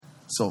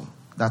So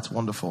that's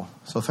wonderful.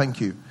 So thank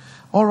you.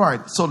 All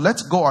right. So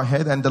let's go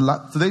ahead. And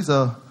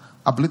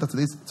I believe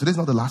that today's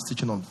not the last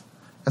teaching on.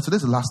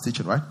 Today's the last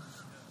teaching, right?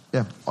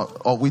 Yeah.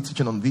 Or we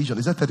teaching on vision.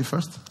 Is that 31st?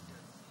 Yes, sir.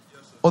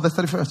 Oh, that's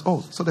 31st.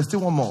 Oh, so there's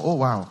still one more. Oh,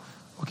 wow.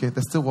 Okay,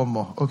 there's still one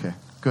more. Okay,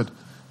 good.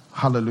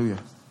 Hallelujah.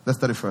 That's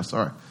 31st.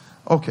 All right.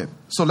 Okay.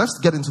 So let's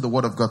get into the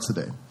Word of God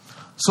today.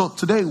 So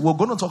today we're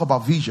going to talk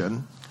about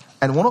vision.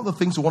 And one of the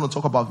things we want to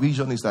talk about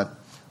vision is that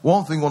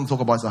one thing we want to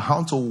talk about is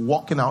how to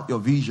walk out your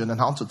vision and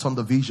how to turn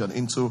the vision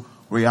into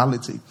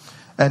reality.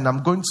 And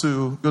I'm going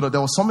to, there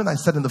was something I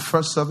said in the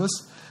first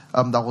service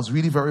that was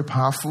really very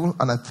powerful,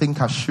 and I think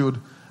I should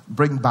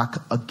bring back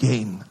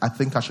again.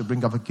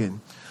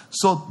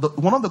 So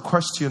one of the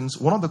questions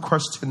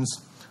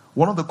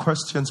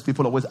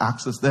people always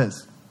ask is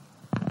this: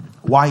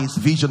 why is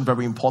vision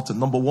very important?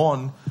 Number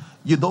one,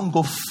 you don't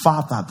go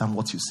farther than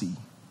what you see.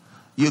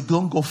 You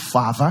don't go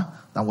farther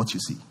than what you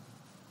see.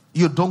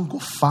 You don't go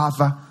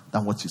farther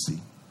than what you see.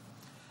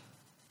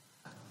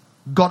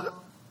 God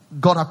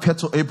appeared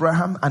to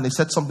Abraham and he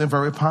said something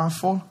very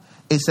powerful.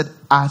 He said,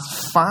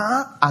 as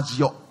far as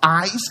your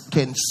eyes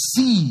can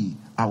see,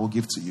 I will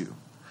give to you.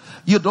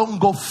 You don't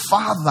go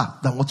farther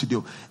than what you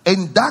do.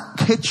 In that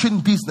catering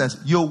business,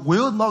 you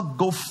will not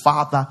go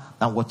farther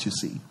than what you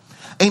see.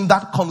 In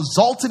that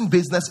consulting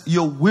business,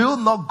 you will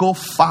not go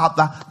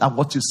farther than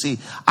what you see.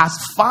 As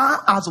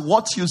far as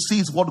what you see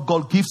is what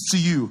God gives to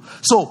you.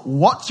 So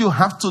what you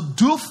have to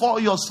do for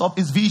yourself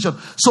is vision.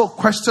 So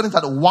question is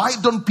that why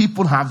don't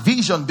people have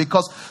vision?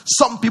 Because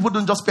some people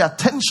don't just pay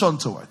attention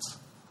to it.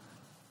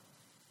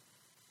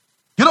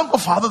 You don't go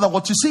farther than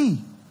what you see.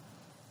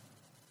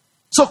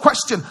 So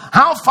question,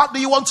 how far do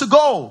you want to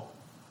go?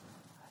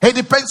 It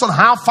depends on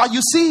how far you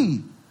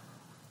see.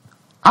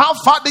 How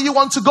far do you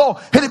want to go?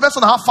 It depends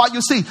on how far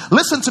you see.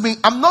 Listen to me.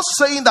 I'm not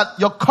saying that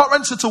your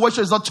current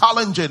situation is not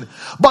challenging.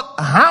 But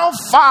how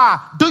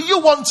far do you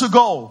want to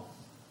go?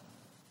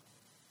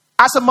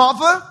 As a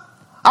mother,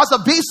 as a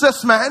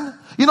businessman,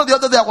 the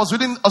other day I was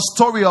reading a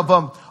story of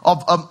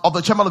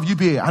the chairman of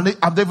UBA. And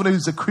I don't even know if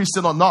he's a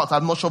Christian or not.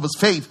 I'm not sure of his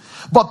faith.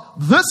 But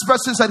this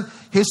person said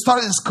he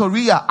started his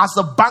career as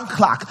a bank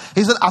clerk.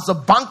 He said, as a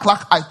bank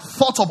clerk, I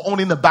thought of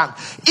owning a bank.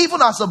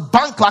 Even as a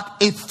bank clerk,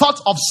 he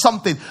thought of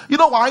something. You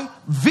know why?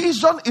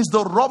 Vision is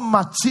the raw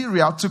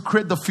material to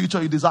create the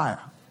future you desire.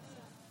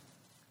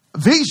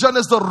 Vision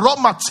is the raw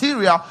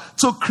material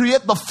to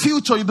create the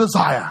future you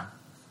desire.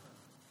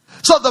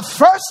 So the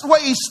first way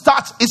it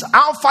starts is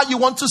how far you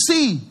want to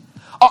see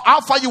or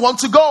how far you want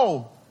to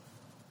go.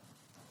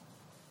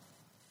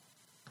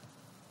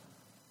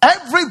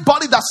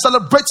 Everybody that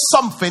celebrates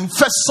something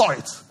first saw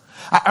it.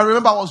 I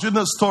remember I was reading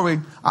a story.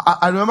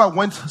 I remember I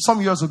went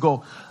some years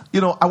ago.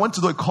 I went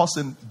to do a course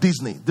in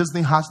Disney.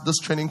 Disney has this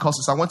training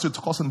courses. I went to a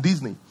course in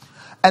Disney.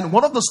 And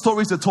one of the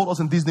stories they told us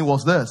in Disney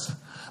was this.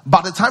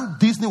 By the time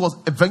Disney was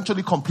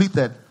eventually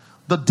completed,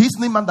 the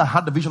Disney man that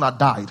had the vision had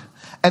died.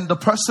 And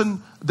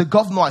the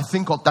governor, I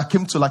think, that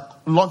came to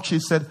lunch, he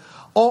said,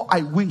 oh,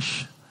 I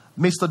wish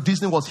Mr.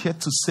 Disney was here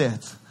to say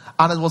it.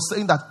 And I was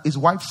saying that his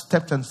wife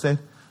stepped and said,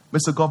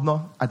 Mr.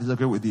 Governor, I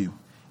disagree with you.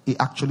 He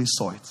actually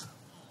saw it.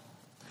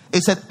 He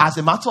said, as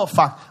a matter of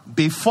fact,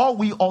 before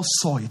we all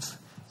saw it,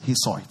 he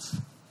saw it.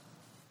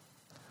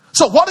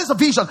 So what is a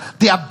vision?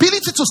 The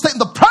ability to stay in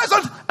the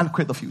present and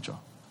create the future.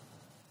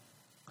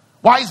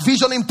 Why is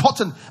vision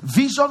important?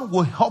 Vision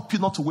will help you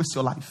not to waste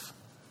your life.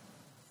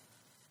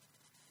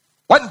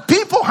 When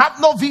people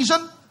have no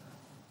vision,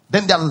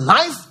 then their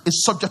life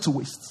is subject to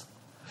waste.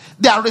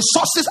 Their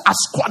resources are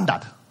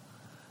squandered.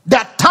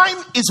 Their time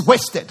is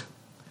wasted.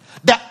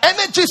 Their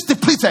energy is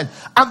depleted.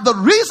 And the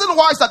reason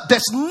why is that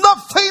there's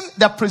nothing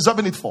they're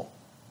preserving it for.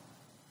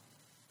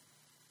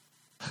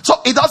 So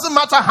it doesn't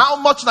matter how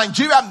much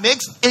Nigeria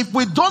makes. If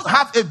we don't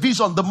have a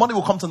vision, the money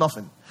will come to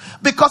nothing.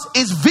 Because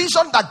it's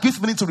vision that gives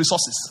meaning to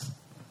resources.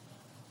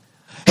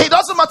 It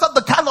doesn't matter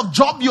the kind of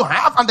job you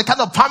have and the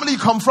kind of family you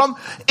come from.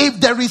 If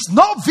there is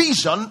no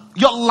vision,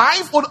 your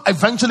life will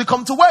eventually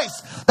come to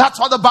waste. That's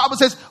why the Bible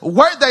says,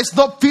 where there is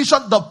no vision,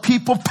 the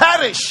people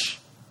perish.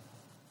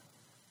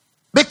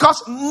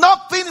 Because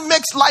nothing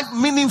makes life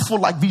meaningful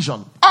like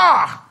vision.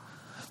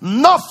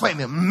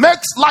 Nothing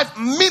makes life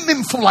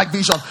meaningful like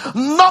vision.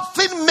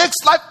 Nothing makes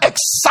life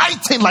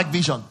exciting like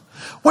vision.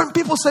 When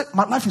people say,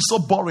 my life is so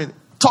boring,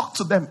 talk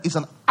to them. It's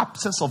an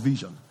absence of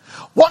vision.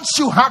 Once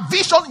you have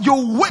vision,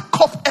 you wake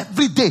up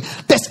every day.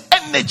 There's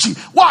energy.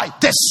 Why?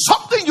 There's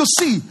something you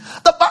see.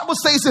 The Bible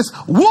says this,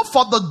 who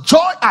for the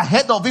joy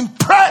ahead of him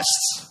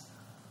pressed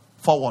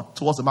forward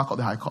towards the mark of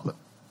the high calling.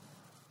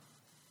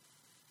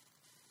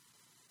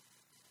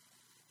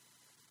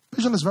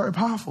 Vision is very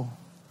powerful.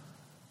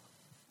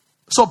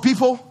 So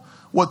people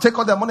will take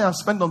all their money and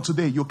spend on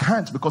today. You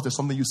can't, because there's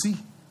something you see.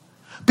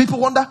 People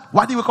wonder,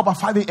 why do you wake up at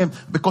 5 a.m.?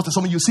 Because there's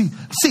something you see.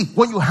 See,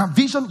 when you have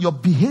vision, your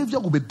behavior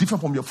will be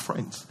different from your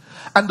friends.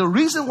 And the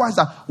reason why is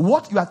that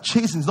what you are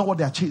chasing is not what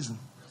they are chasing.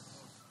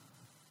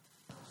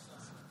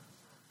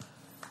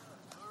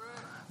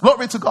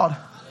 Glory to God.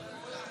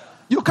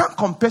 You can't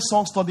compare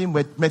someone studying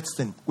with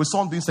medicine with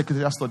someone doing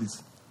secretarial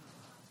studies.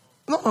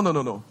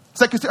 No.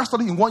 Secretarial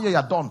study in 1 year,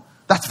 you're done.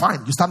 That's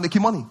fine. You start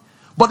making money.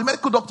 But the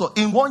medical doctor,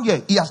 in 1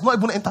 year, he has not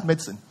even entered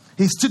medicine.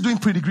 He's still doing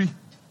pre-degree.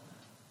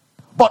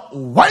 But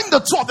when the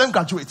two of them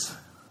graduate,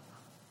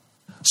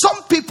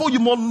 some people, you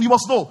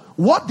must know,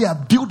 what they are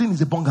building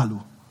is a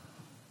bungalow.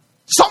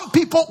 Some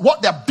people,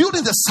 what they are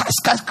building is a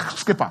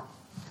skyscraper.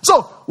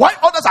 So, while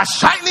others are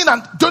shining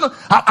and doing,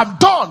 I'm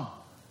done,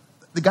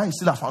 the guy is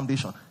still at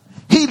foundation.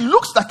 He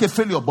looks like a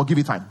failure, but give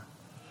it time.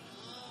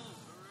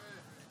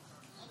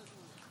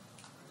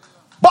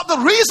 But the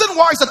reason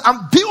why is that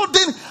I'm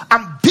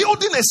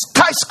building a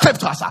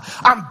skyscraper.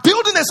 I'm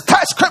building a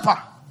skyscraper.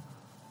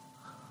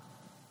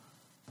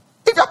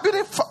 If you're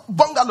building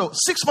bungalow,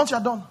 6 months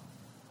you're done.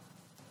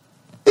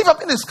 If you're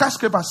building a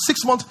skyscraper,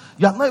 6 months,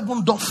 you're not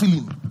even done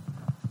feeling.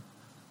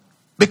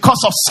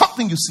 Because of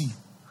something you see.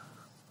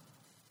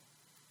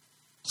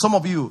 Some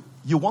of you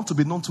want to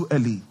be known too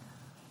early.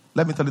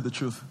 Let me tell you the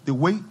truth. The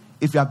way,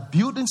 if you are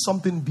building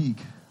something big,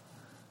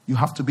 you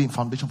have to be in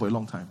foundation for a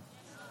long time.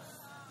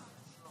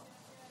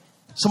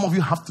 Some of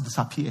you have to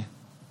disappear.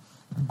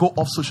 Go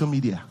off social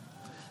media.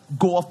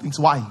 Go off things.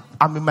 Why?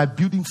 I'm in my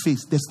building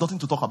phase. There's nothing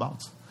to talk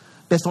about.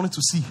 There's nothing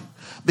to see.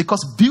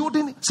 Because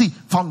building,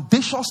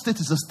 foundation state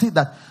is a state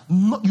that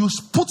you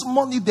put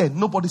money there,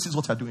 nobody sees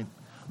what you're doing.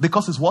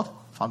 Because it's what?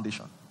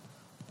 Foundation.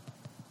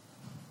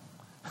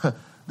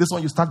 This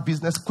one, you start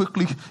business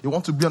quickly. You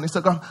want to be on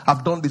Instagram.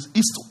 I've done this.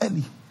 It's too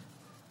early.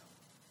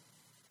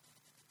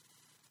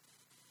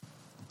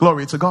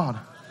 Glory to God.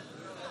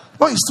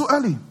 No, it's too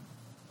early.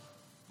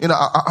 You know,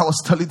 I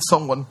was telling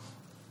someone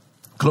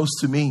close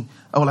to me.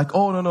 I was like,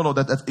 oh, no.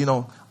 That you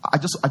know, I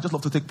just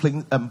love to take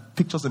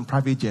pictures in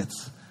private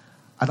jets.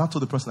 And I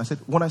told the person, I said,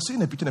 when I see you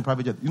in a picture in a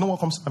private jet, you know what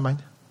comes to my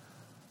mind?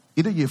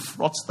 Either you're a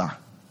fraudster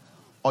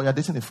or you're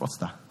dating a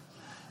fraudster.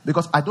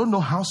 Because I don't know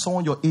how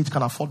someone your age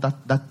can afford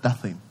that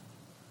thing.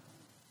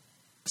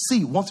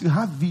 See, once you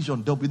have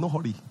vision, there'll be no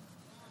hurry.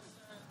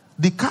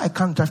 The car I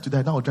can't drive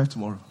today, now I'll drive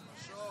tomorrow.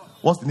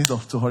 What's the need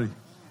to hurry?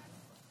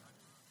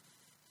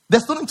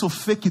 There's nothing to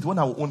fake it when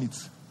I will own it.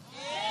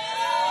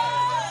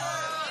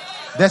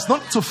 There's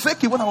nothing to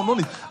fake it when I will own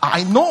it.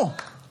 I know.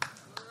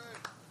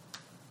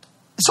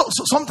 So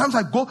sometimes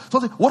I go,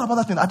 what about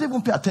that thing? I don't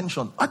even pay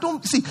attention. I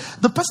don't see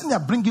the person they are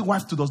bringing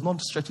wife to does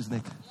not stretch his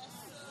neck.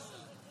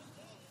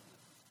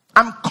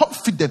 I'm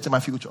confident in my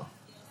future.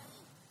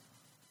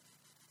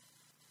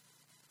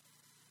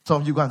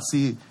 Some of you go and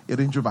see a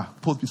Range Rover,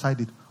 pose beside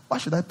it. Why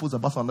should I pose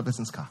about another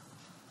person's car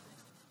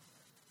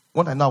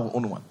when I now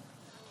own one?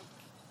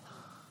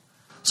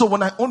 So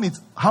when I own it,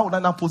 how would I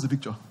now pose the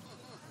picture?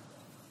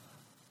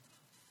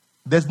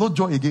 There's no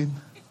joy again.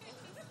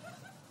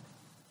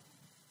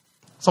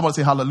 Someone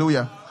say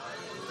hallelujah.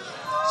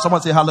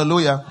 Someone say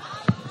hallelujah.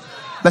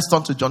 Let's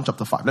turn to John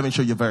chapter 5. Let me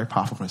show you a very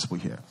powerful principle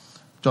here.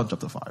 John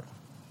chapter 5.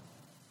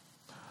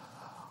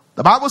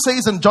 The Bible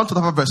says in John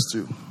chapter 5 verse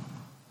 2.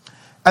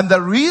 And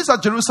there is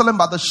at Jerusalem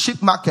by the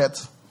sheep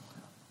market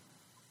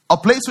a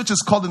place which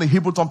is called in the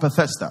Hebrew tongue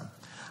Bethesda,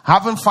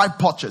 having 5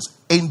 porches.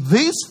 In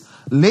this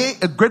lay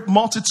a great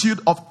multitude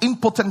of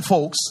impotent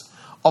folks,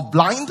 of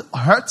blind,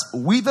 hurt,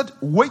 withered,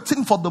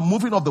 waiting for the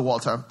moving of the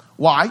water.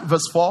 Why?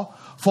 Verse 4.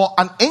 For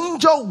an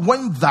angel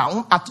went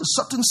down at a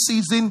certain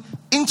season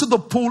into the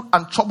pool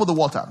and troubled the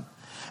water.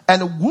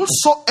 And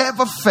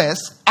whosoever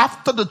first,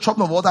 after the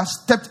troubling of water,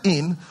 stepped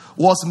in,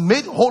 was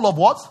made whole of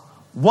what?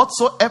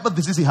 Whatsoever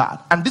disease he had.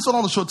 And this one I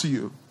want to show to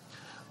you.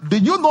 Do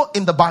you know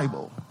in the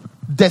Bible,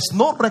 there's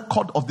no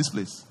record of this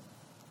place?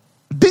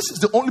 This is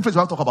the only place we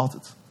have to talk about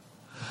it.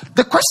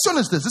 The question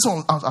is this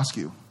one I'll ask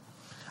you.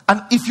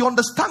 And if you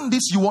understand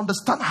this, you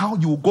understand how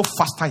you will go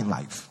faster in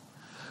life.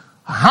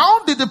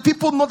 How did the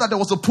people know that there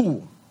was a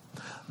pool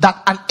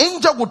that an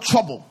angel would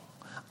trouble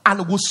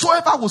and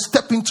whosoever would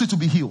step into it to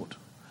be healed?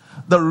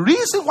 The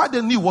reason why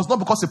they knew was not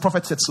because the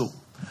prophet said so.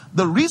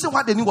 The reason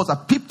why they knew was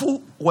that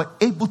people were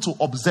able to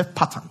observe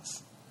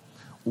patterns.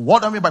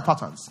 What do I mean by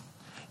patterns?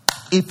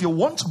 If you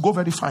want to go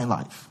very far in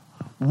life,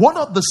 one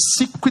of the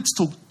secrets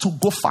to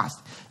go fast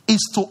is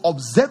to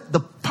observe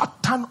the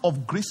pattern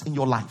of grace in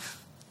your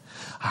life.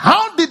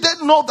 How did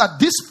they know that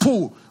this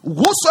pool,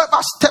 whosoever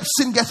steps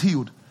in gets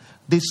healed?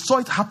 They saw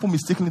it happen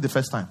mistakenly the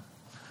first time.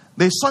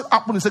 They saw it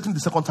happen mistakenly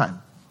the second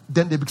time.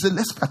 Then they said,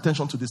 let's pay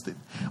attention to this thing.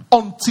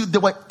 Until they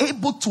were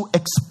able to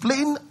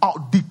explain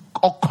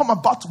or come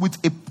about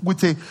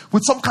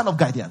with some kind of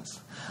guidance.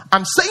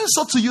 I'm saying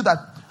so to you that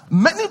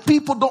many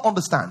people don't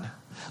understand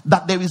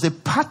that there is a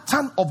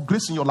pattern of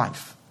grace in your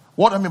life.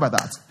 What do I mean by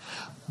that?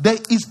 There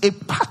is a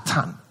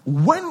pattern.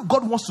 When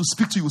God wants to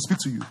speak to you, he will speak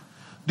to you.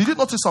 Did you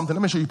notice something?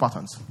 Let me show you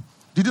patterns.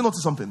 Did you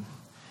notice something?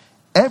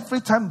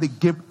 Every time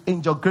the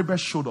angel Gabriel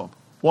showed up,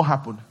 what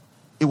happened?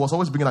 It was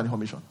always bringing an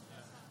information.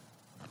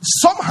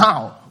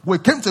 Somehow, we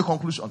came to a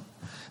conclusion.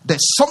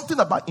 There's something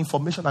about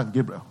information and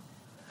Gabriel.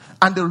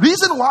 And the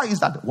reason why is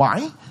that,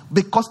 why?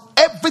 Because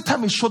every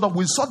time he showed up,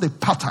 we saw the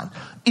pattern.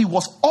 It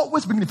was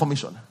always bringing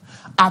information.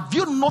 Have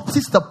you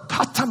noticed the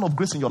pattern of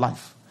grace in your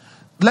life?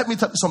 Let me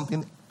tell you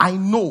something. I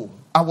know,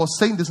 I was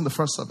saying this in the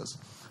first service.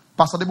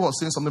 Pastor Debo was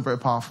saying something very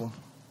powerful.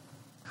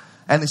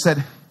 And he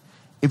said,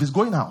 If he's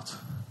going out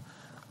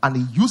and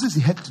he uses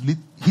his head to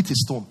hit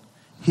his stone,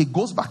 he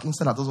goes back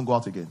inside and doesn't go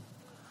out again.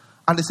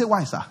 And they say,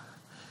 why, sir?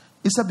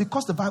 He said,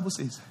 because the Bible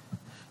says,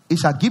 he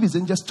shall give his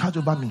angels charge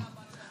over me,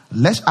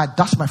 lest I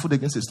dash my foot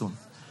against a stone.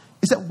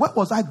 He said, where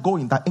was I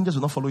going that angels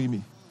were not following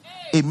me?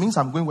 It means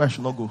I'm going where I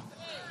should not go.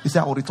 He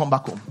said, I will return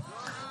back home.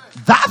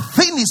 That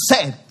thing he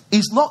said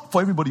is not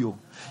for everybody.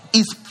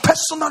 It's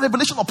personal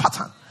revelation or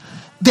pattern.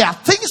 There are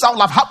things that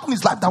will have happened in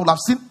his life that will have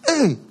seen,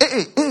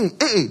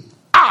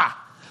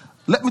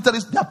 Let me tell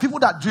you, there are people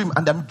that dream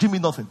and they're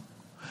dreaming nothing.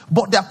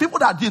 But there are people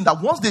that dream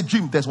that once they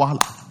dream, there's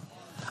wahala.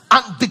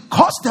 And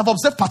because they have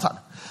observed pattern,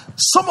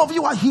 some of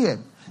you are here.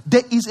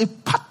 There is a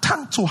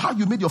pattern to how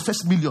you made your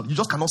first million. You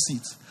just cannot see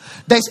it.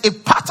 There's a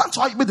pattern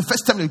to how you made the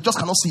first 10 million. You just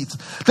cannot see it.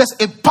 There's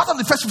a pattern in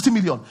the first 50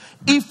 million.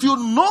 If you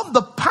know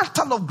the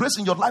pattern of grace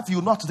in your life,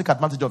 you know how to take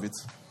advantage of it.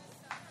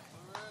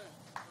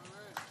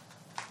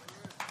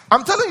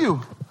 I'm telling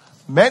you,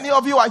 many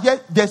of you are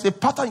here. There's a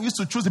pattern you used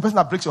to choose the person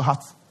that breaks your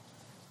heart.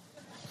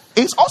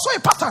 It's also a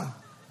pattern.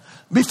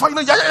 Before you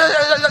know, you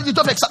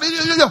just accept,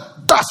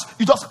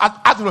 you just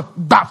add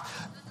that.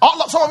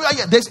 Some of you are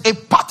here. There's a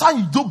pattern.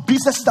 You do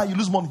businesses that you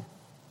lose money.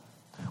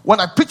 When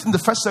I preached in the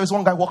first service,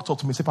 one guy walked up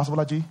to me and said, Pastor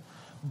Bolaji,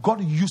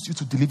 God used you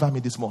to deliver me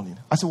this morning.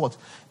 I said, what?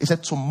 He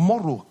said,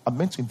 tomorrow I'm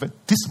meant to invest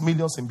these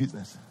millions in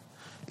business.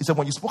 He said,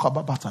 when you spoke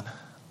about pattern,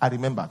 I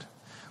remembered.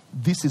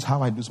 This is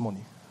how I lose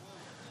money.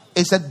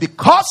 He said,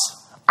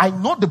 because I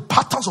know the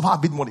patterns of how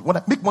I make money. When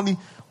I make money,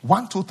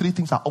 1, 2, 3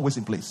 things are always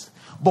in place.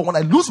 But when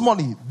I lose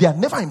money, they are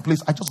never in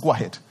place. I just go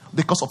ahead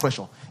because of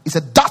pressure. He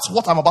said, that's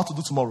what I'm about to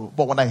do tomorrow.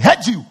 But when I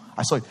heard you,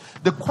 I saw it.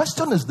 The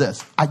question is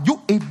this. Are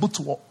you able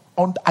to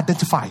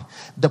identify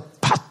the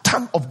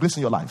pattern of grace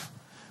in your life?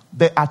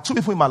 There are 2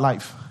 people in my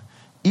life.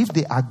 If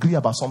they agree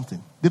about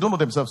something, they don't know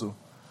themselves, so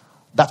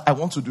that I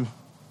want to do,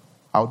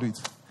 I'll do it.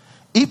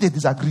 If they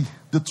disagree,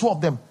 the 2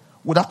 of them,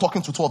 without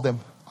talking to 2 of them,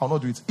 I'll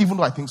not do it, even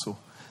though I think so.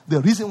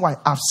 The reason why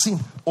I've seen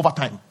over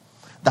time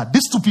that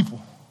these 2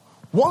 people,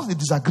 once they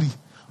disagree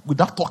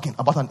without talking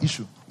about an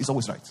issue, is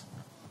always right.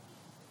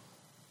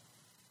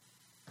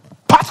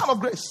 Pattern of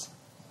grace.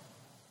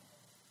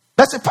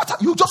 There's a pattern.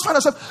 You just find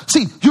yourself,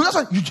 see, you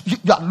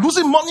are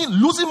losing money.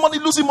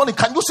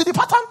 Can you see the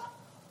pattern?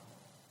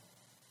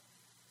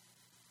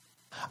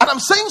 And I'm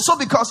saying so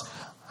because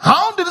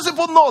how do these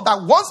people know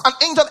that once an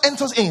angel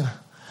enters in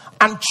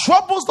and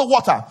troubles the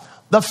water,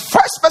 the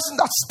first person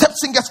that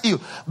steps in gets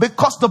healed?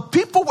 Because the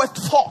people were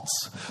taught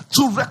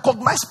to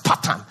recognize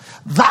pattern.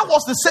 That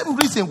was the same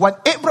reason when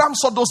Abraham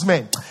saw those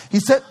men, he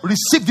said,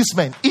 receive this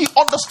man. He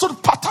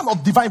understood pattern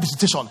of divine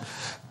visitation.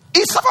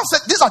 If someone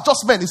said, these are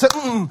just men, he said,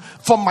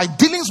 from my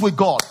dealings with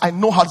God, I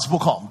know how this will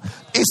come.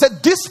 He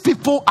said, these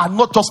people are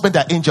not just men,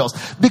 they're angels.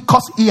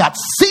 Because he had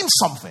seen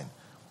something.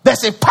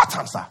 There's a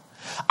pattern, sir.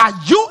 Are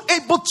you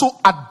able to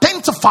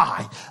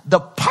identify the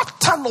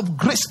pattern of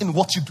grace in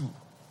what you do?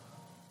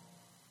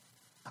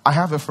 I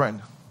have a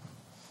friend.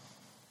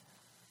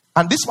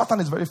 And this pattern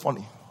is very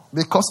funny.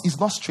 Because it's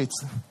not straight.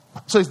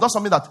 So it's not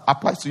something that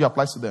applies to you,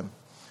 applies to them.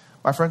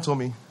 My friend told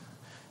me,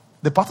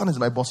 the pattern is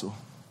my boss.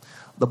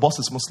 The boss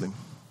is Muslim.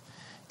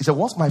 He said,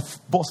 once my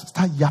boss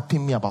start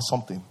yapping me about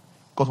something,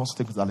 God wants to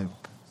take me to that level.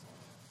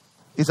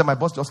 He said, my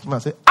boss just came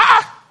and said,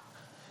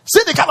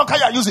 see the kind of car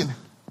you're using.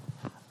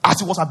 As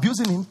he was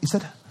abusing him, he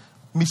said,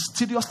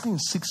 mysteriously in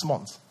 6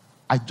 months,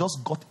 I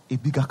just got a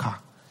bigger car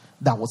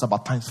that was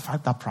about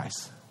 ×5 that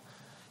price.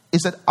 He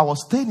said, I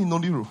was staying in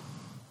Oniru.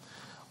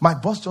 My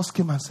boss just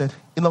came and said,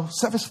 in a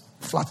service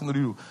flat in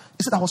Oniru.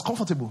 He said, I was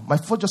comfortable. My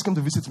friend just came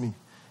to visit me.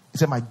 He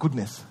said, my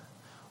goodness,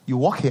 you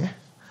walk here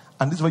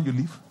and this is where you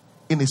live?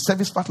 In a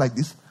service flat like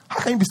this?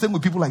 How can you be staying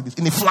with people like this?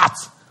 In a flat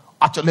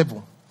at your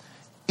level?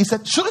 He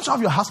said, shouldn't you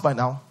have your house by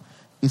now?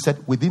 He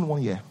said, within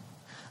 1 year.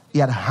 He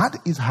had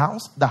his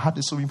house that had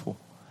a swimming pool.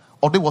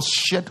 Or there was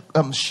shared,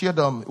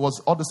 it was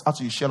all this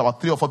actually shared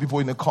about 3 or 4 people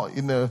in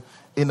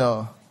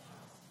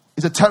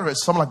it's a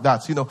terrace, something like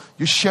that.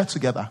 You share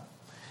together.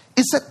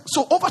 He said,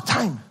 so over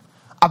time,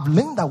 I've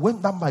learned that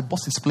when that my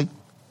boss is playing,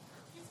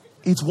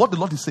 it's what the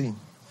Lord is saying.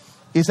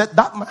 He said,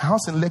 that my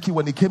house in Lekki,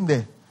 when he came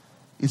there,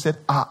 he said,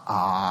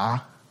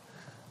 I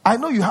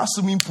know you have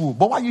swimming pool,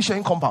 but why are you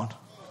sharing compound?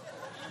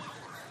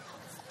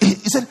 He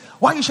said,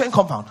 why are you sharing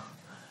compound?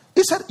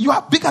 He said, you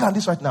are bigger than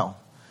this right now.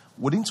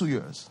 Within 2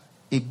 years,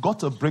 he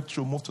got a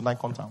breakthrough, moved to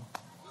Nikon Town.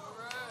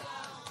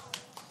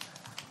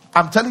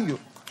 I'm telling you,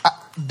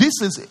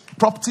 this is a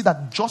property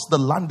that just the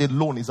land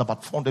alone is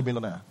about 400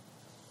 million.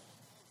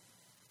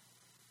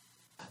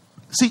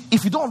 See,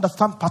 if you don't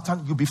understand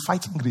pattern, you'll be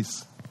fighting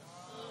grace.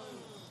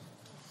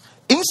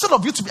 Instead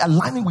of you to be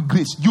aligning with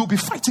grace, you'll be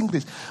fighting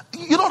grace.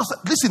 You don't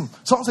understand. Listen,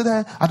 someone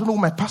said, I don't know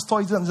who my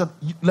pastor is.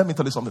 Let me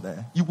tell you something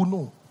there. You will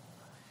know.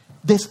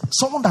 There's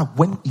someone that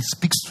when he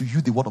speaks to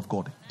you the word of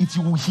God, if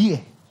you will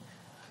hear,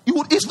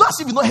 it's not as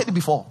if you've not heard it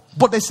before,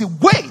 but there's a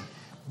way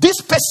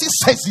this person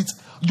says it,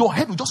 your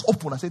head will just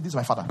open and say, this is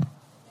my father.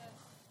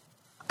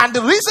 And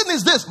the reason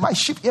is this: my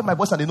sheep hear my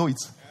voice and they know it.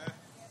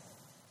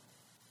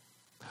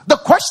 The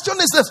question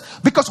is this,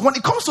 because when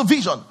it comes to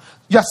vision,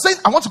 you're saying,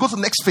 I want to go to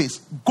the next phase.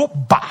 Go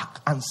back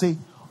and say,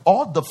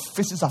 all the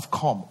faces have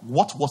come,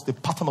 what was the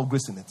pattern of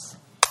grace in it?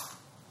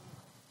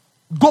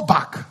 Go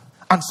back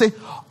and say,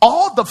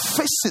 all the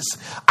faces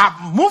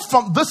I've moved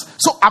from this.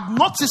 So I've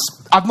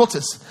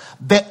noticed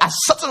there are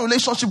certain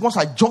relationships. Once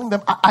I join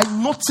them, I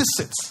notice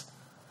it.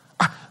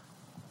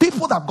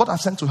 People that God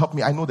has sent to help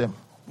me, I know them.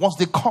 Once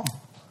they come,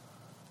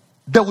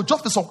 there will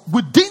just be some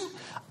within.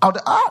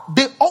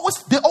 They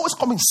always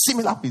come in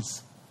similar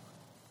ways.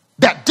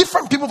 There are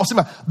different people for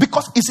similar,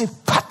 because it's a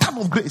pattern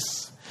of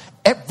grace.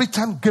 Every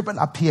time Gabriel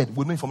appeared,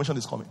 we know information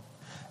is coming.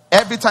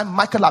 Every time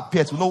Michael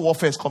appears, we know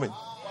warfare is coming.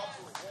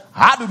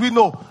 How do we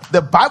know?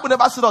 The Bible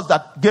never said us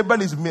that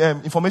Gabriel is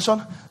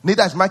information,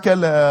 neither is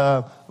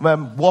Michael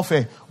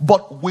warfare.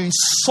 But we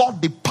saw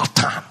the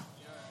pattern.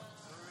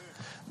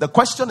 The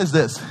question is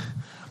this: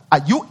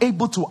 are you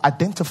able to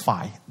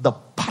identify the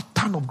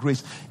pattern of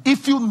grace?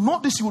 If you know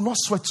this, you will not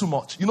sweat too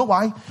much. You know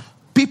why?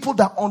 People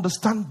that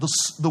understand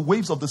the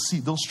waves of the sea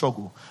don't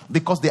struggle,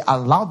 because they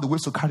allow the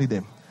waves to carry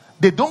them.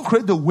 They don't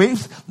create the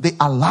waves, they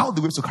allow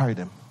the waves to carry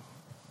them.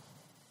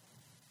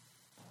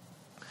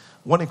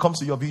 When it comes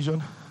to your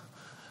vision,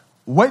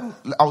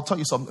 I'll tell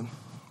you something.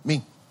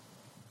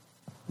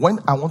 When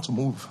I want to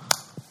move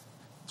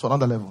to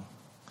another level,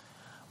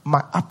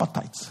 my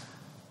appetite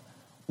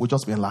will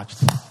just be enlarged.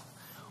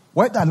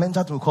 Where that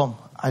lender will come,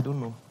 I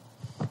don't know.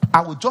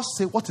 I will just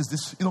say, what is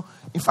this?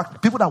 In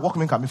fact, people that walk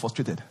in can be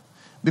frustrated,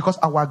 because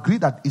I will agree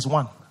that it's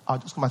one. I'll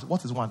just come and say,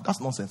 what is one? That's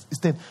nonsense. It's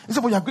 10. He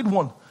said, well, you agreed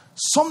one.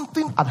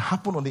 Something had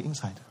happened on the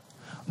inside.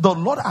 The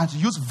Lord has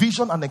used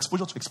vision and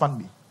exposure to expand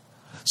me.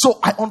 So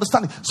I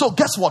understand it. So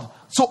guess what?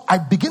 So I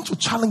begin to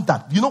challenge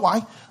that. You know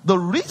why? The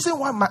reason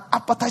why my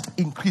appetite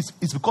increased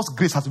is because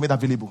grace has been made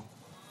available.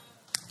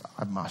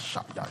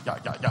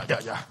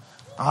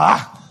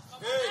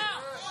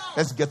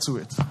 Let's get to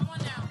it.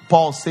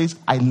 Paul says,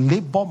 I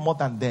labor more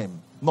than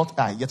them. Not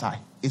I, yet I.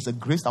 It's the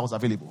grace that was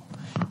available.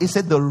 He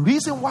said the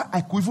reason why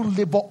I could even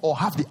labor or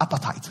have the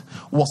appetite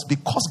was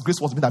because grace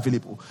was made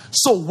available.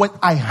 So when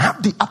I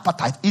have the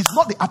appetite, it's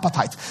not the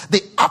appetite.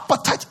 The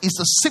appetite is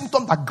a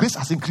symptom that grace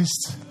has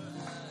increased.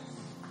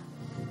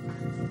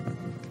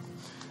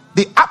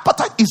 The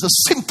appetite is a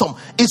symptom.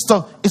 It's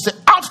the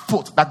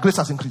output that grace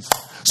has increased.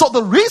 So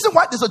the reason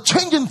why there's a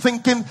change in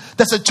thinking,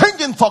 there's a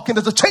change in talking,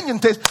 there's a change in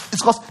taste,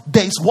 is because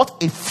there is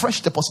what? A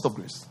fresh deposit of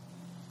grace.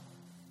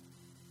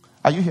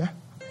 Are you here?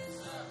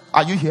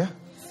 Are you here?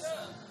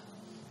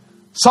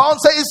 Someone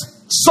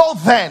says, so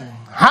then,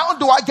 how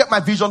do I get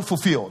my vision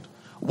fulfilled?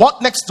 What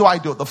next do I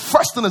do? The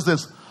first thing is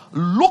this: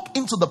 look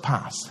into the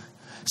past.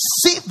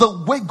 See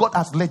the way God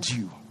has led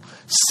you.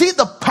 See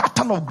the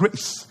pattern of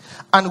grace.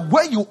 And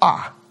where you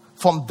are,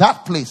 from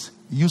that place,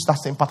 use that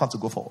same pattern to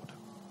go forward.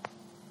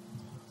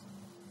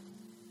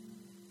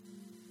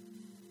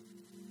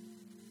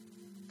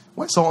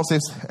 When someone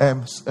says,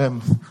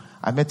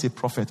 I met a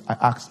prophet, I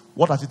ask,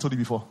 what has he told you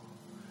before?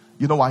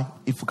 You know why?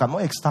 If we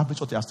cannot establish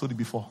what he has told you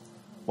before,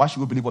 why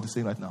should we believe what he's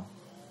saying right now?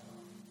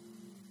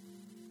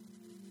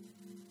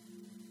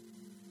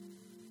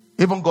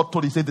 Even God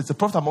told, he said, there's a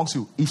prophet amongst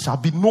you. It shall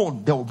be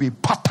known. There will be a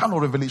pattern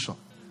of revelation.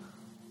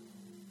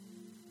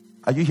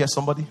 Are you here,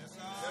 somebody?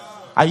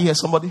 Are you here,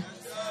 somebody?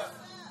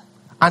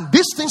 And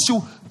these things,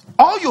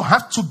 all you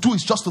have to do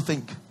is just to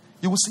think.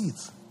 You will see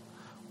it.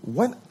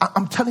 When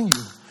I'm telling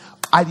you,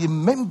 I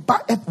remember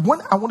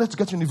when I wanted to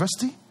get to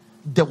university,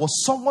 there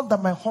was someone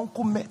that my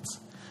uncle met.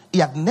 He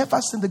had never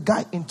seen the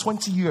guy in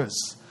 20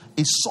 years.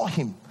 He saw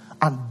him,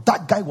 and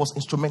that guy was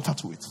instrumental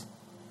to it.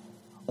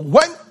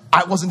 When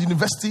I was in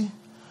university,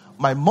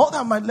 my mother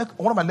and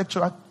one of my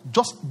lecturers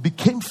just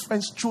became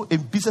friends through a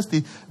business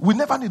day. We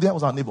never knew that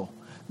was our neighbor.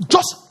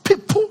 Just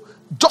people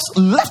just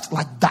left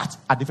like that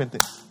at different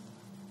things.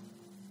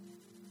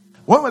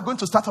 When we were going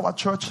to start our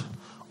church,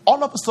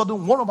 all of a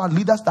sudden, one of our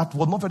leaders that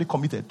was not very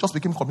committed just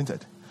became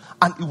committed.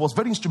 And it was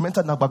very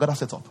instrumental in our Bagada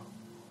setup.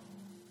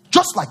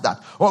 Just like that.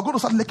 When we go to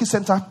start Lekki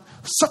Center,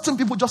 certain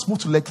people just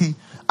moved to Lekki.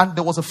 And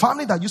there was a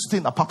family that used to stay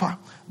in Apapa.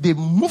 They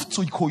moved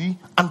to Ikoyi.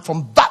 And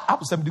from that, I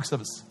was Duke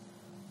service.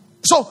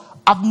 So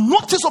I've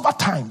noticed over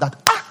time that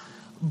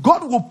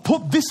God will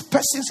put these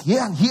persons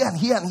here and here and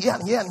here and here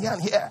and here and here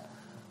and here.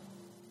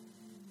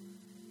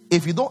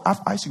 If you don't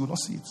have eyes, you will not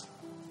see it.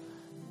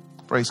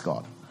 Praise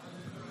God.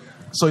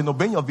 So in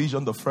obeying your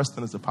vision, the first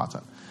thing is the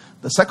pattern.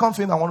 The second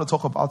thing I want to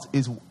talk about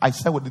is, I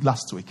said we did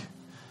last week,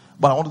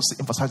 but I want to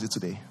emphasize it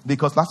today.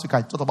 Because last week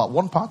I talked about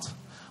one part,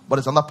 but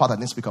there's another part I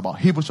didn't speak about.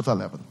 Hebrews chapter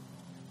 11.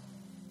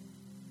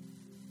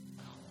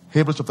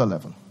 Hebrews chapter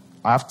 11.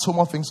 I have two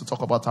more things to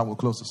talk about and we'll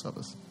close the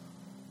service.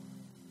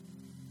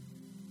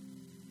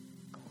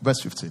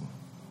 Verse 15.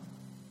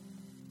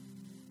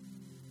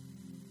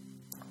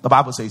 The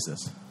Bible says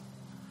this.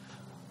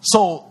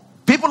 So,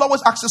 people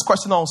always ask this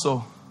question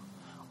also.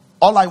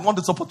 All I want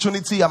is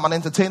opportunity. I'm an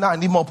entertainer. I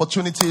need more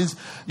opportunities.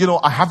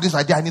 I have this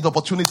idea. I need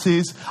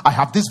opportunities. I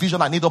have this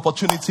vision. I need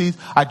opportunities.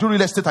 I do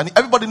real estate.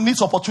 Everybody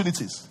needs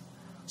opportunities.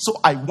 So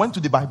I went to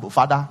the Bible.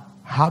 Father,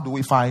 how do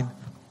we find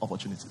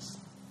opportunities?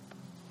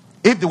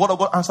 If the word of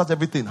God answers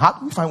everything, how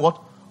do we find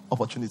what?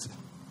 Opportunity.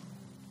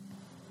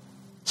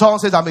 Someone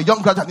says, I'm a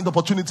young graduate, I need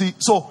opportunity.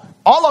 So,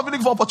 all of you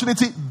looking for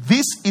opportunity,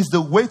 this is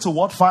the way to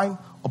what? Find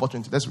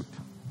opportunity. Let's read.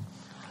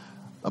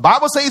 The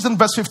Bible says in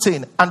verse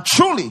 15, and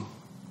truly,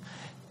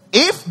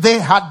 if they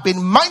had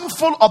been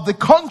mindful of the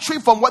country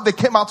from where they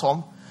came out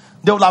from,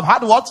 they would have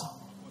had what?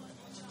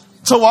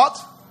 So what?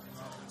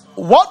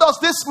 What does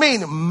this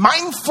mean?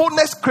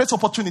 Mindfulness creates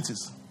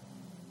opportunities.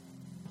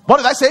 What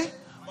did I say?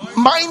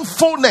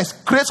 Mindfulness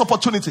creates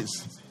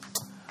opportunities.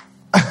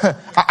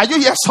 Are you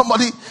here,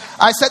 somebody?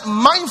 I said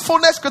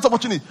mindfulness creates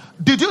opportunity.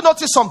 Did you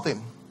notice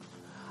something?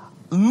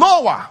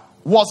 Noah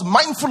was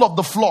mindful of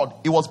the flood.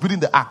 He was building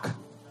the ark.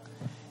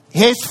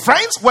 His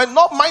friends were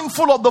not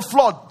mindful of the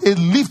flood. They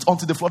lived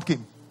until the flood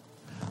came.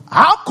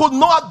 How could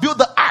Noah build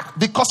the ark?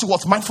 Because he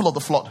was mindful of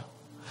the flood.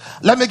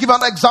 Let me give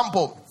an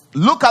example.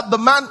 Look at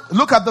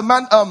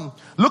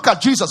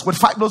Jesus with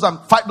 5 loaves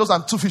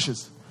and 2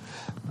 fishes.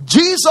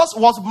 Jesus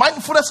was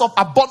mindfulness of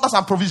abundance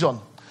and provision.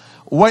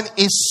 When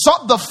he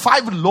saw the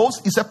 5 loaves,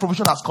 he said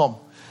provision has come.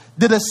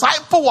 The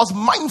disciple was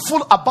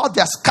mindful about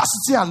their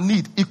scarcity and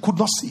need. He could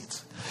not see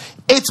it.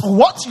 It's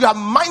what you are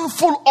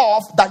mindful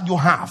of that you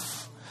have.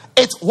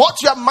 It's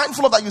what you are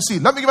mindful of that you see.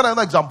 Let me give you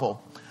another example.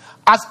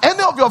 Has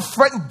any of your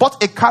friends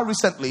bought a car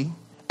recently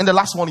in the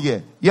last 1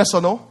 year? Yes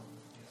or no?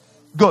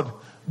 Good.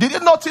 Did you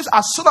notice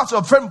as soon as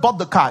your friend bought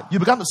the car, you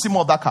began to see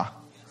more of that car?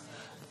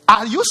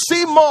 Are you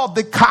seeing more of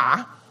the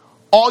car,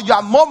 or you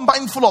are more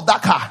mindful of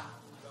that car?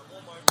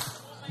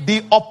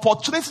 The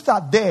opportunities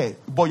are there,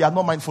 but you are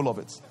not mindful of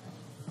it.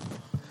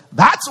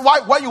 That's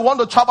why when you want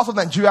to travel to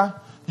Nigeria,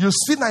 you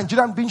see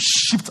Nigerians being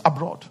shipped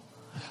abroad.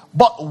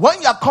 But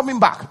when you are coming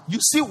back, you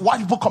see white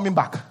people coming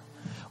back.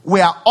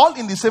 We are all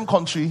in the same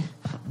country.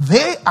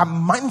 They are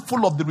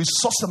mindful of the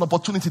resource and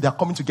opportunity they are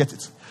coming to get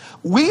it.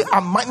 We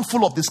are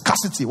mindful of the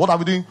scarcity. What are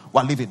we doing? We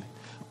are living.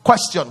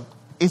 Question: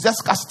 is there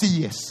scarcity?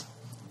 Yes.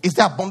 Is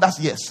there abundance?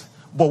 Yes.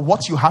 But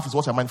what you have is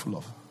what you're mindful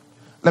of.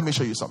 Let me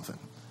show you something.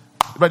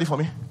 Ready for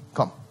me?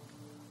 Come.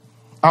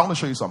 I want to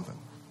show you something.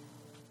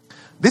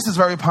 This is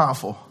very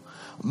powerful.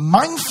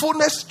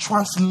 Mindfulness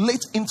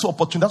translates into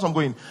opportunity. That's what I'm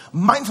going.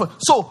 Mindful.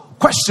 So,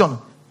 question.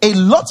 A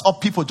lot of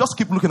people, just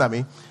keep looking at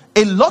me.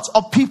 A lot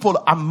of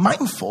people are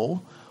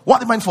mindful. What are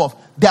they mindful of?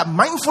 They are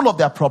mindful of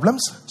their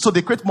problems, so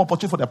they create more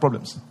opportunity for their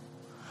problems.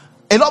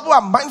 A lot of people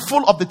are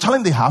mindful of the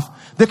challenge they have.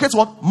 They create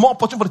what? More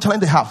opportunity for the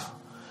challenge they have.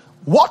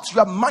 What you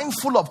are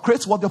mindful of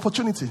creates what? The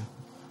opportunity.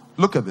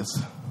 Look at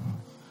this.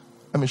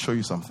 Let me show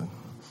you something.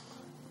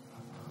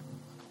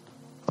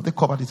 Have they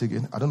covered it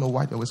again? I don't know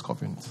why they're always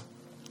covering it.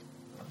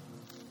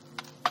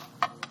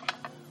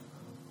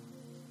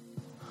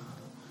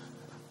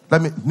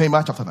 Let me,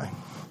 Nehemiah chapter 9.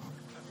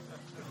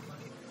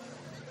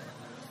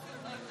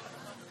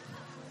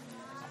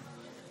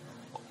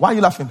 Why are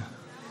you laughing?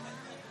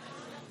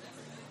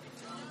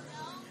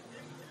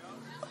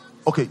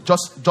 Okay,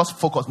 just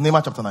focus.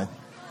 Nehemiah chapter 9.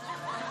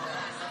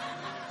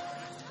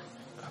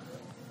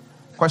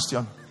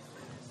 Question: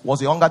 was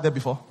the hunger there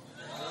before?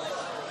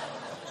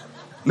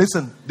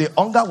 Listen, the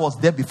hunger was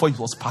there before it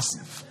was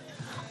passive.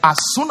 As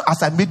soon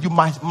as I made you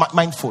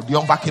mindful, the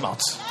hunger came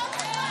out.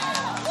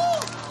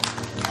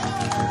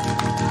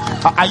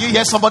 Are you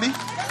here, somebody?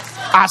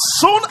 As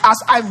soon as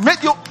I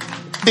made you,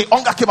 the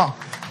hunger came out.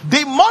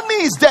 The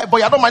money is there, but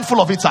you're not mindful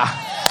of it, sir.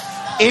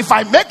 If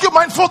I make you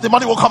mindful, the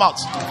money will come out.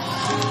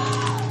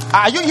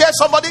 Are you here,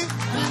 somebody?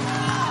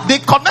 The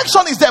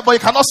connection is there, but you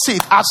cannot see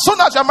it. As soon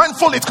as you're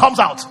mindful, it comes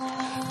out.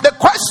 The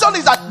question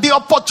is that the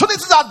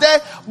opportunities are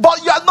there,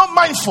 but you are not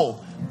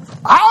mindful.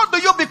 How do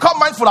you become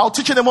mindful? I'll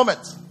teach you in a moment.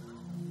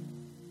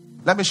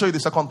 Let me show you the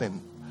second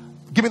thing.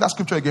 Give me that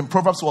scripture again.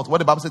 Proverbs what? What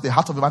the Bible says, the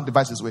heart of a man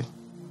devises his way.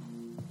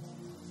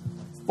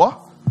 What?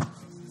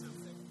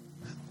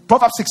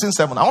 Proverbs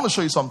 16:7. I want to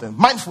show you something.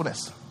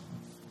 Mindfulness.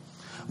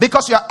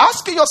 Because you're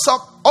asking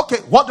yourself, okay,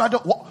 what do I do?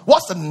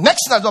 What's the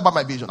next thing I do about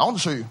my vision? I want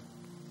to show you.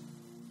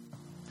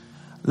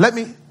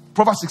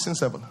 Proverbs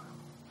 16:7.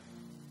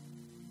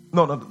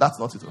 No, that's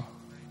not it.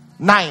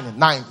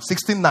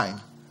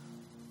 16:9.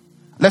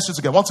 Let's do it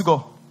again. Want to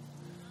go?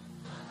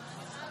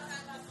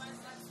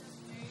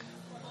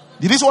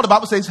 Did you see what the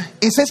Bible says?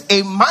 It says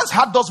a man's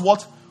heart does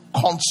what?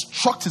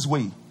 Construct his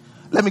way.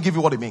 Let me give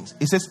you what it means.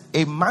 It says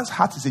a man's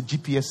heart is a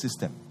GPS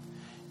system.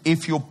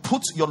 If you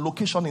put your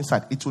location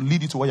inside, it will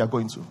lead you to where you're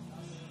going to.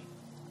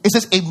 It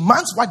says a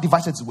man's heart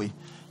devises his way.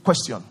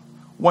 Question: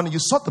 when you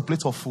sought the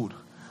plate of food,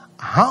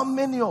 how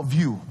many of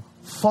you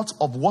thought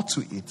of what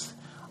to eat,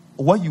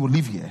 where you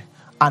live here,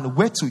 and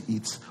where to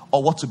eat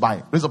or what to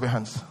buy? Raise up your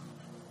hands.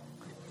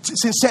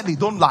 Sincerely,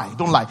 don't lie.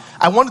 Don't lie.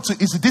 I wanted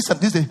to, is it this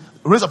and this?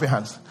 Raise up your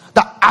hands.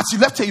 That as you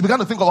left here, you began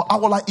to think of, how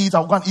will I eat?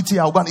 I'll go and eat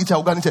here. I'll go and eat here.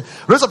 I'll go and eat here.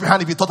 Raise up your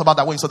hand if you thought about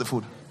that when you saw the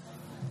food.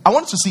 I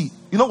wanted to see.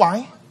 You know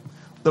why?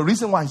 The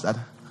reason why is that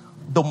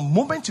the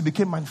moment you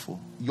became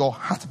mindful, your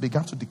heart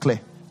began to declare,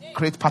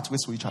 create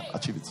pathways for you to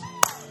achieve it.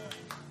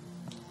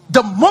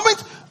 The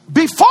moment,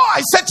 before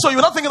I said so,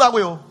 you're not thinking that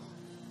way.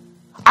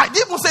 I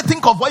didn't even say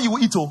think of where you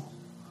will eat.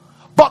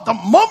 But the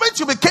moment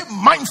you became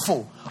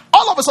mindful,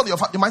 all of a sudden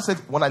your mind said,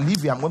 when I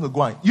leave here, I'm going to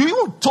go and... You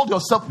even told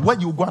yourself where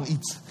you will go and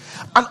eat.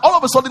 And all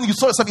of a sudden you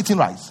saw yourself eating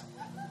rice.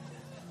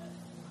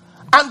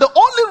 And the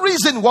only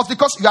reason was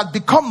because you had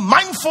become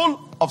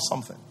mindful of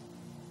something.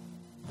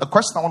 The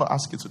question I want to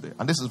ask you today,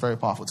 and this is very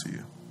powerful to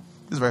you.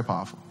 This is very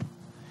powerful.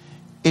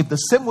 If the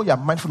same way you are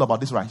mindful about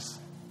this rice,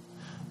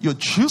 you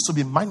choose to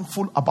be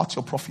mindful about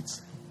your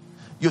profits,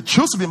 you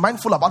choose to be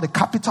mindful about the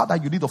capital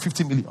that you need of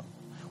 50 million,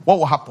 what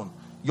will happen?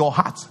 Your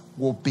heart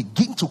will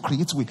begin to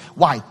create way.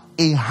 Why?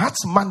 A heart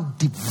man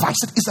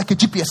devices. It's like a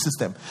GPS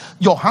system.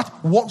 Your heart,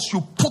 once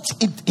you put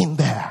it in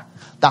there,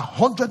 that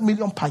 100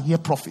 million per year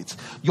profit,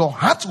 your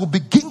heart will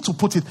begin to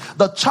put it.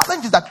 The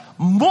challenge is that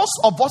most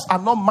of us are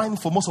not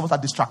mindful. Most of us are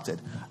distracted.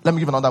 Let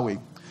me give another way.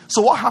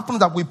 So what happens is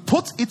that we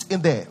put it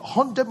in there,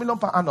 100 million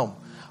per annum.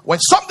 When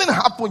something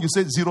happens, you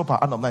say 0 per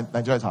annum.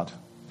 Nigeria is hard.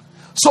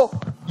 So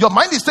your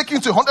mind is taking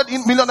to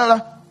 100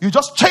 million. You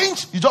just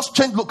change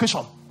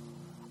location.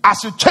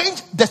 As you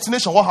change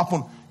destination, what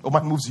happened? Your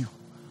mind moves you.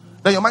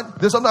 Then your mind,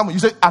 there's sometimes you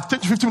say, I've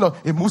changed 50 million,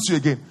 it moves you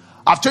again.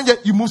 I've changed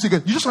it, you move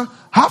again. You just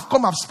have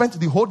come, I've spent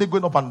the whole day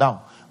going up and down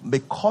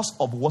because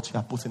of what you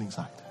are putting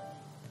inside.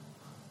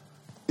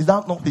 Is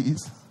that not the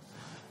ease?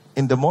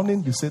 In the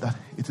morning, you say that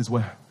it is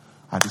where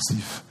I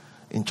receive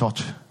in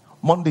church.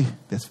 Monday,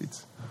 there's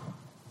faith.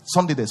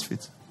 Sunday, there's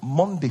faith.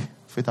 Monday,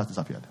 faith has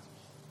disappeared.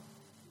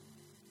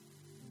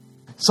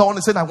 Someone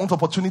is saying, I want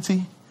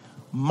opportunity.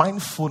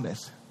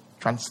 Mindfulness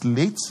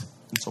translates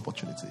into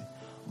opportunity.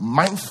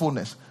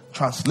 Mindfulness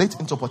translates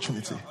into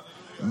opportunity.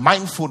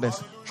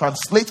 Mindfulness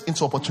translates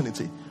into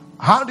opportunity.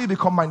 How do you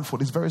become mindful?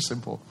 It's very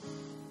simple.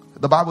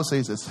 The Bible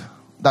says this.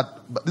 This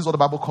is what the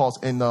Bible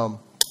calls in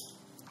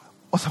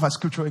what's my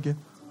scripture again?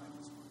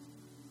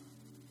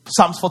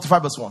 Psalms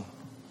 45 verse 1.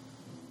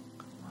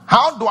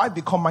 How do I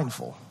become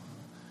mindful?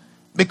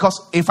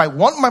 Because if I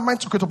want my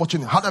mind to create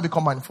opportunity, how do I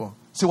become mindful?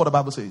 See what the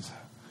Bible says.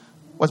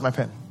 Where's my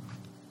pen?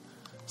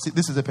 See,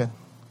 this is a pen.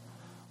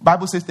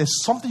 Bible says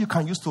there's something you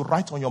can use to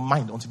write on your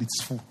mind until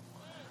it's full.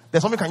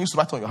 There's something you can use to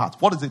write on your heart.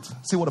 What is it?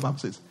 See what the Bible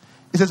says.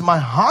 It says, my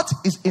heart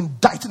is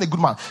inditing a good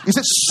man. It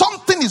says,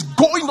 something is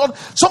going on.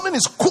 Something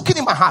is cooking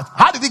in my heart.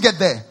 How did it get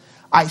there?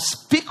 I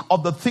speak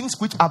of the things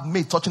which I've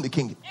made touching the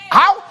king.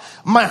 How?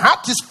 My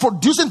heart is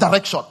producing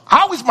direction.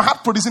 How is my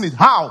heart producing it?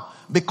 How?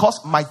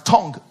 Because my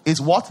tongue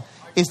is what?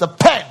 Is the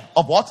pen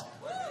of what?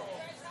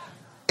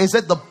 It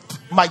said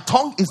my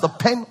tongue is the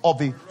pen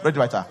of a ready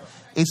writer.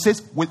 It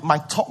says, with my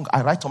tongue,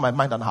 I write on my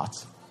mind and heart.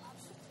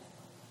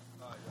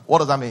 What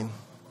does that mean?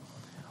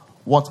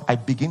 Once I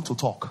begin to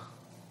talk,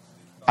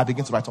 I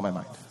begin to write on my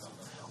mind.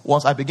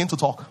 Once I begin to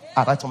talk,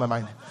 I write on my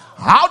mind.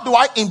 How do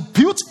I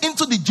impute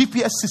into the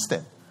GPS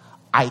system?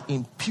 I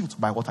impute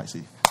by what I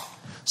say.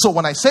 So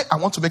when I say I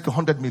want to make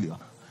 100 million,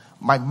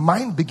 my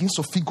mind begins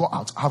to figure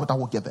out how I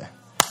will get there.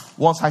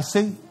 Once I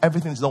say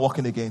everything is not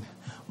working again,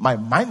 my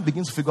mind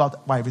begins to figure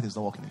out why everything is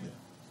not working again.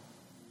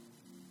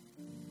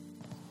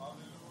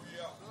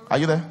 Are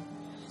you there?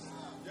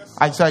 Yes,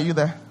 I say, are you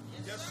there?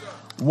 Yes, sir.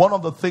 One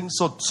of the things,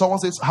 so someone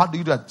says, how do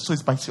you do that? So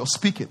it's by your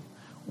speaking.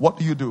 What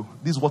do you do?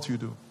 This is what you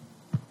do.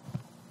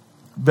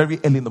 Very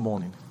early in the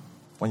morning,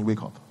 when you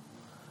wake up.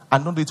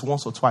 And don't do it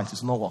once or twice,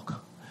 it's not work.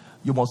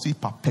 You must do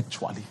it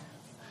perpetually.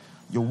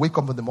 You wake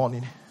up in the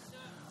morning,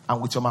 and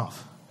with your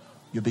mouth,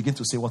 you begin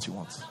to say what you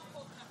want.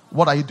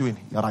 What are you doing?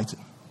 You're writing.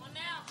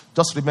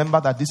 Just remember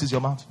that this is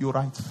your mouth, you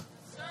write.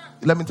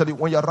 Let me tell you,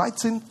 when you're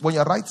writing,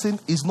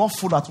 it's not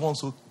full at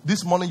once. So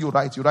this morning you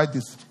write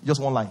this, just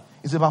one line.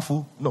 Is it about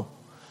full? No.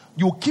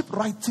 You keep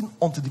writing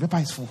until the paper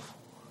is full.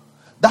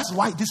 That's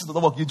why this is the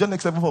work. You just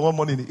next level for one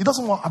morning. It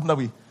doesn't happen that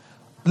way.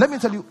 Let me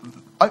tell you,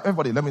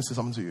 everybody, let me say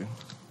something to you.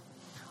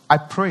 I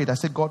prayed, I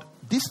said, God,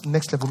 this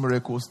next level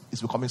miracles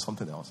is becoming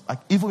something else. Like,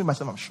 even with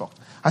myself, I'm shocked.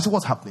 I said,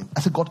 what's happening? I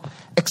said, God,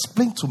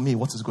 explain to me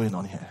what is going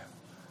on here.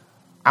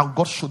 And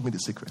God showed me the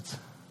secret.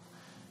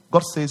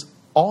 God says,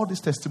 all this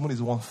testimony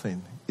is one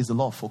thing, is the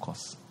law of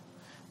focus.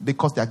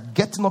 Because they are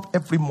getting up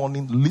every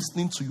morning,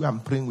 listening to you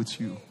and praying with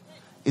you.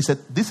 He said,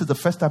 this is the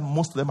first time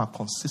most of them are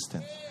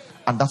consistent.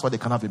 And that's why they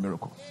can have a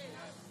miracle.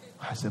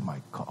 I said, my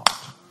God.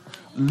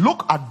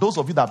 Look at those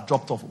of you that have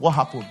dropped off. What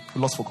happened?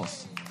 You lost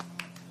focus.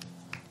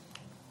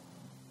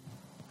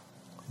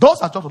 Those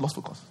that dropped, lost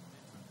focus.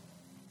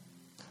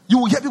 You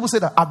will hear people say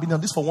that I've been on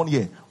this for 1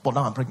 year, but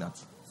now I'm pregnant.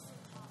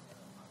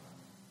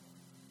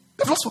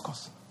 They've lost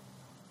focus.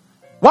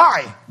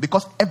 Why?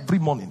 Because every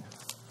morning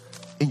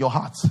in your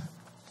heart,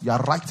 you are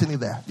writing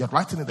it there. You're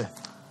writing it there.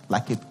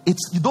 Like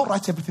you don't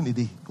write everything a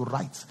day. You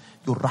write.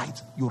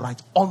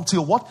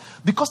 Until what?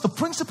 Because the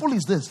principle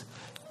is this.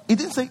 It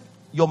didn't say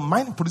your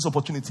mind produces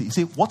opportunity. It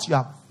said what you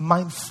are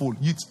mindful.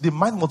 The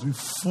mind must be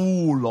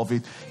full of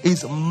it.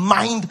 It's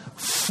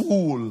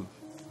mindful.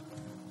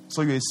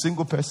 So you're a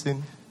single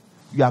person.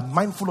 You are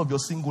mindful of your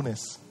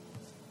singleness.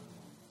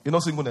 You know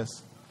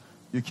singleness?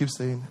 You keep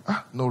saying,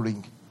 no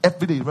ring.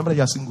 Every day, remember that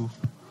you are single.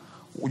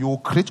 You will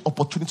create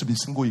opportunity to be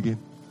single again.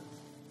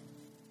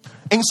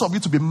 Instead of you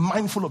to be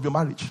mindful of your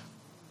marriage.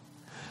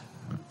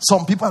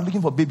 Some people are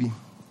looking for a baby.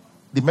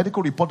 The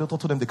medical report doctor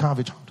told them they can't have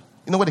a child.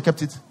 You know where they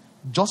kept it?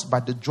 Just by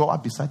the drawer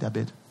beside their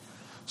bed.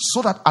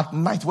 So that at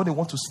night when they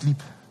want to sleep,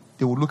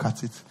 they will look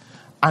at it.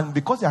 And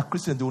because they are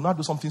Christians, they will not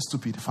do something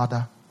stupid.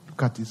 Father,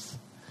 look at this.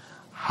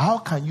 How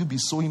can you be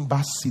sowing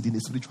bad seed in a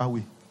spiritual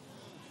way?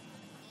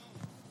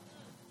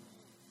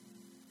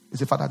 He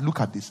said, Father,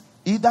 look at this.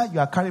 Either you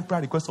are carrying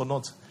prayer requests or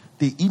not,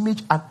 the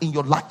image and in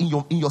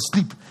your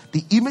sleep,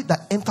 the image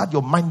that entered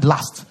your mind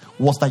last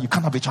was that you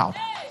can't have a child.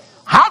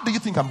 How do you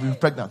think I'm being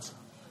pregnant?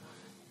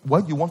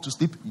 When you want to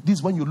sleep, this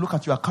is when you look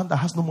at your account that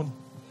has no money.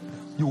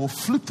 You will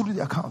flip through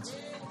the account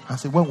and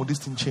say, when will this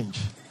thing change?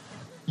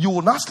 You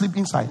will not sleep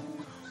inside.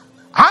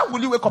 How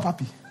will you wake up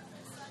happy?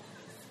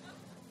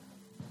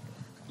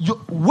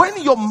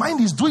 When your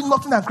mind is doing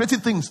nothing and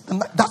creating things,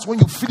 that's when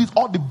you feel it,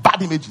 all the bad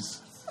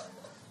images.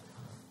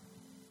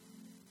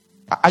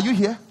 Are you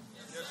here?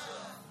 Yes,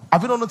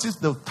 have you not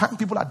noticed the time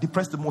people are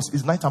depressed the most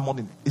is night and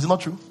morning? Is it not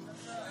true?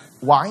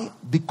 Why?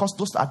 Because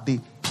those are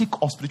the peak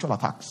of spiritual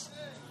attacks.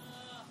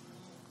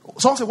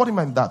 Someone say, what do you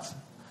mean by that?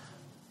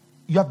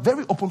 You are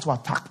very open to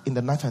attack in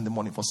the night and in the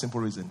morning for a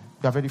simple reason.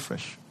 You are very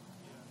fresh.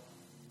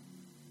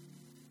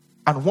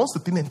 And once the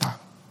thing enters,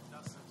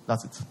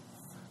 that's it.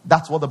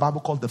 That's what the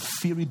Bible calls the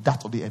fiery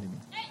dart of the enemy.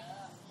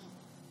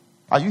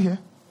 Are you here?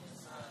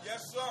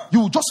 Yes, sir.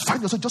 You just find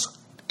yourself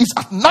it's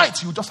at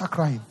night you just start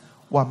crying.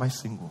 Why am I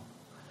single?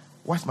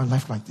 Why is my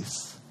life like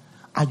this?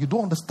 And you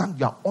don't understand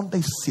you are under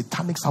a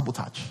satanic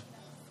sabotage.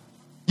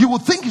 You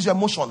would think it's your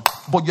emotion,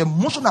 but your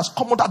emotion has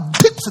come under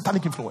deep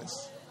satanic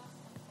influence.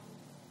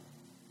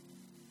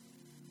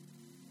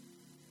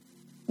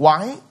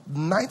 Why?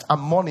 Night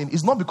and morning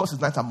is not because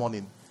it's night and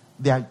morning.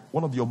 They are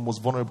one of your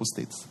most vulnerable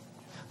states.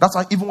 That's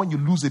why even when you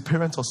lose a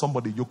parent or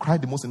somebody, you cry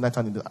the most in the night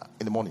and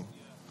in the morning.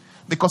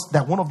 Because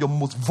they're one of your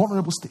most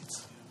vulnerable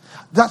states.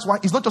 That's why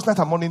it's not just night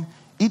and morning.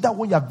 Either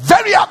when you're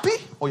very happy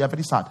or you're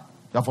very sad,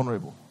 you're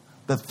vulnerable.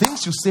 The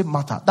things you say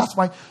matter. That's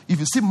why if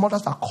you see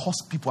mothers that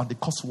curse people and they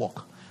curse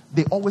work,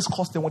 they always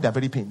curse them when they're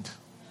very pained.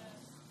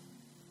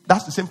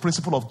 That's the same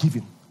principle of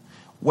giving.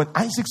 When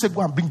Isaac said,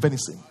 go and bring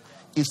venison,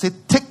 he said,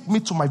 take me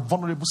to my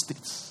vulnerable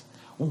states.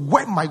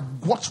 When my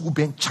words will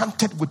be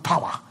enchanted with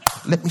power,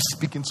 let me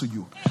speak into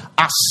you.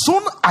 As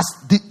soon as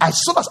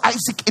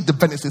Isaac ate the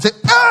venison, he said,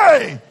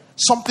 hey,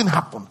 something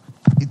happened.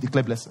 He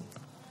declared blessing.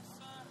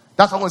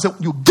 That's why I say,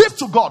 you give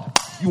to God,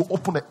 you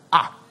open it.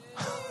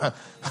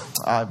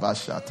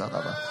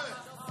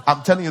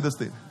 I'm telling you this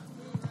thing.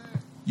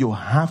 You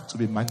have to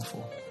be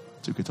mindful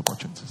to create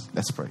opportunities.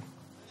 Let's pray.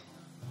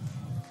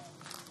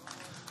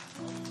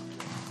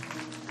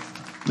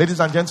 Ladies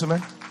and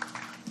gentlemen,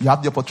 you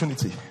have the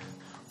opportunity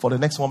for the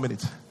next 1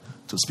 minute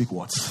to speak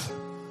words.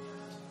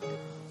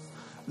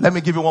 Let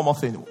me give you one more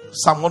thing.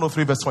 Psalm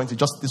 103 verse 20.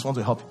 Just this one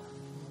to help you.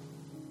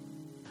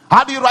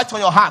 How do you write on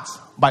your heart?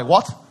 By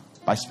what?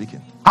 By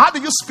speaking. How do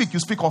you speak? You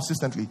speak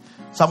consistently.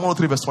 Psalm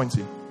 103 verse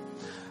 20.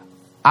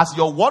 As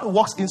your word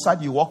walks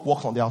inside, you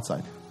walk on the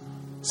outside.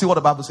 See what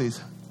the Bible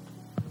says.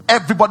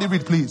 Everybody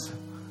read, please.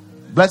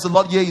 Bless the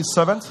Lord, ye his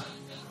servant,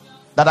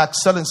 that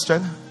excel in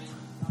strength,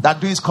 that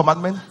do his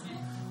commandment.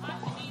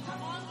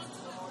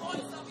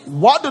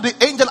 What do the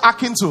angel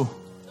hearken to?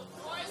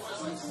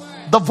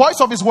 The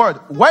voice of his word.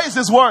 Where is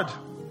his word?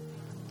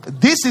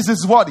 This is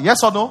his word.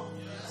 Yes or no?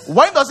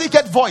 When does he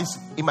get voice?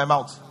 In my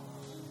mouth.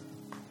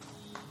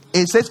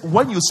 It says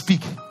when you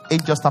speak,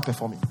 angels start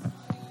performing.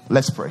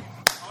 Let's pray.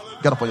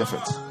 Get up on your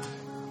feet.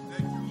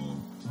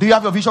 Do you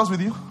have your visions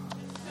with you?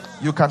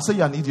 You can say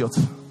you're an idiot.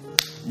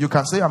 You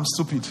can say I'm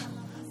stupid.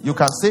 You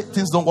can say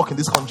things don't work in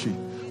this country.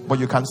 But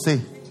you can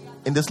say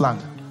in this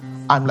land,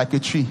 I'm like a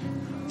tree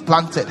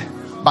planted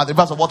by the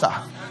rivers of water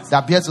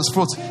that bears its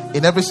fruit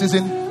in every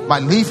season. My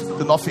leaf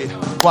do not fade.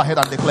 Go ahead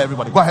and declare,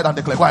 everybody. Go ahead and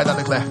declare. Go ahead and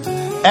declare.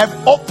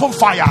 Open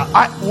fire.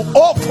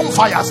 Open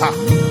fire, sir.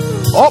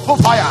 Open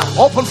fire.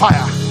 Open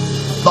fire.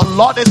 The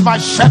Lord is my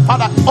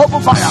shepherd.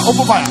 Open fire.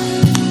 Open fire.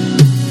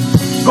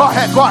 Go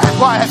ahead. Go ahead.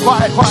 Go ahead. Go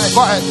ahead. Go ahead.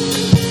 Go ahead.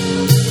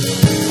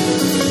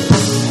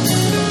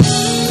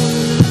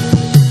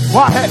 Go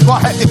ahead. Go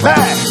ahead.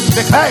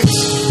 Declare.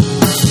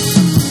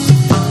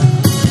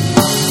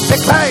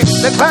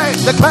 Declare.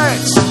 Declare.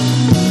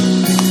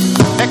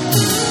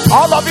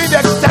 All of you in the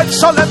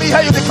extension, let me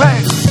hear you declare.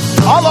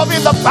 All of you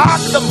in the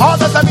back, the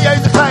mothers, let me hear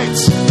you declare.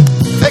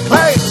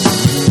 Declare.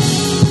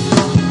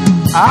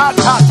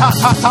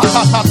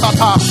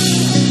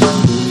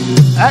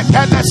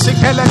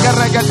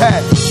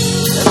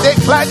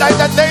 Declare that in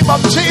the name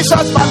of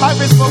Jesus, my life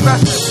is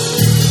progressive.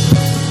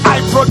 I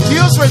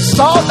produce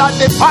result that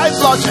defies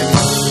logic.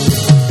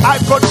 I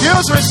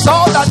produce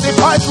result that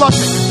defies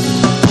logic.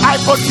 I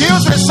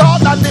produce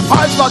result that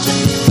defies logic.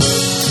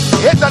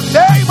 In the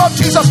name of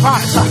Jesus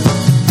Christ.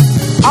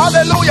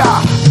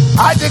 Hallelujah.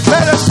 I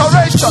declare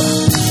restoration.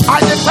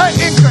 I declare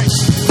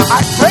increase.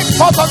 I break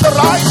forth on the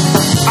right.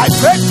 I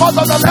break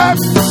forth on the left.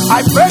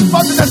 I break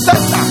forth in the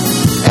center.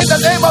 In the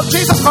name of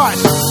Jesus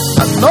Christ.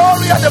 The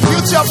glory and the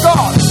beauty of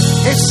God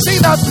is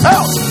seen and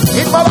felt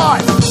in my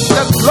life.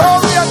 The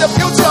glory and the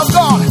beauty of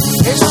God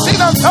is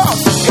seen and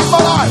felt in my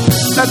life.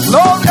 The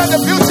glory and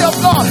the beauty of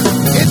God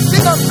is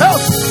seen and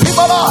felt in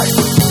my life.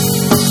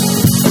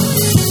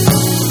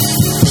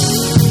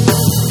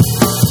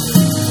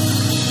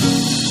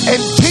 In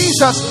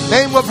Jesus'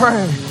 name we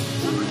pray.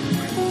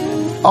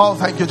 Oh,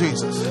 thank you,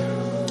 Jesus.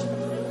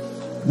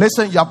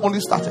 Listen, you have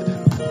only started.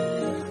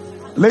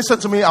 Listen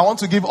to me. I want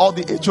to give all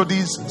the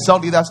HODs, cell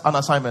leaders, an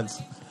assignment.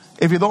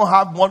 If you don't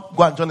have one,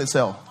 go and join a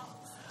cell.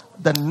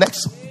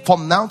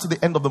 From now to the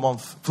end of the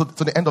month,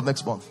 to the end of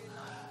next month,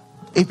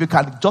 if you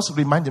can just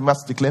remind the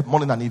master to declare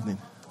morning and evening,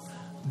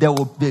 there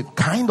will be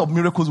kind of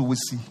miracles we will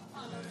see.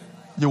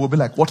 You will be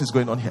like, what is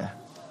going on here?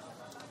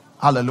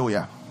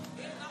 Hallelujah.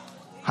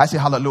 I say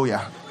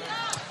hallelujah.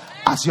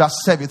 As you are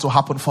saved, it will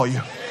happen for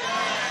you.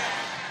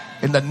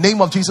 In the name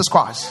of Jesus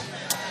Christ.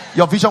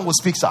 Your vision will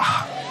speak, sir.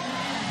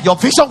 Your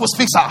vision will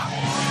speak, sir.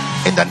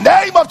 In the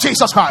name of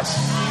Jesus Christ.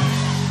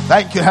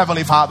 Thank you,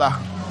 Heavenly Father.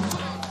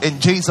 In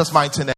Jesus' mighty name.